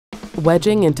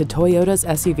Wedging into Toyota's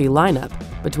SUV lineup,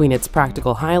 between its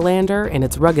practical Highlander and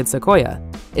its rugged Sequoia,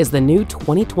 is the new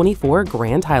 2024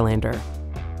 Grand Highlander.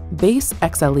 Base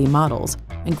XLE models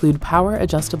include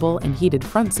power-adjustable and heated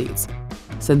front seats,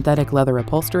 synthetic leather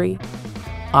upholstery,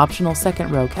 optional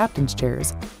second-row captain's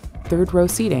chairs, third-row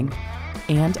seating,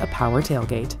 and a power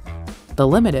tailgate. The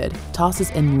Limited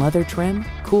tosses in leather trim,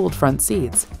 cooled front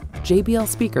seats, JBL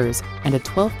speakers, and a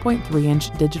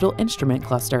 12.3-inch digital instrument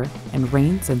cluster and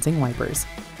rain-sensing wipers.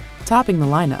 Topping the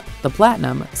lineup, the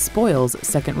Platinum spoils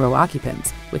second-row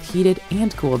occupants with heated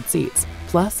and cooled seats,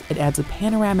 plus it adds a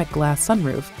panoramic glass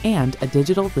sunroof and a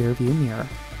digital rear-view mirror.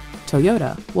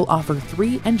 Toyota will offer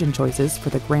 3 engine choices for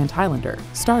the Grand Highlander,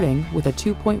 starting with a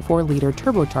 2.4-liter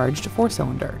turbocharged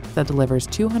 4-cylinder that delivers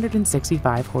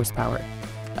 265 horsepower.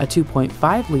 A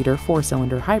 2.5-liter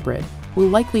 4-cylinder hybrid will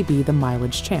likely be the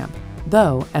mileage champ,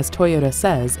 though, as Toyota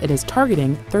says, it is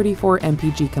targeting 34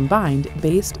 mpg combined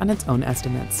based on its own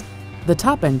estimates. The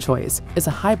top-end choice is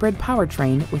a hybrid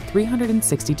powertrain with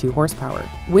 362 horsepower,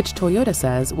 which Toyota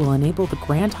says will enable the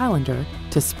Grand Highlander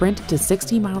to sprint to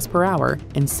 60 miles per hour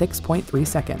in 6.3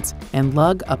 seconds and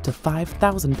lug up to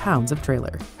 5,000 pounds of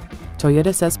trailer.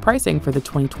 Toyota says pricing for the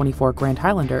 2024 Grand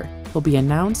Highlander will be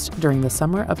announced during the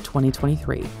summer of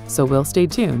 2023, so we'll stay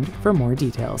tuned for more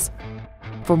details.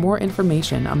 For more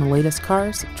information on the latest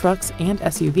cars, trucks, and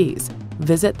SUVs,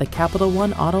 visit the Capital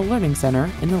One Auto Learning Center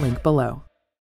in the link below.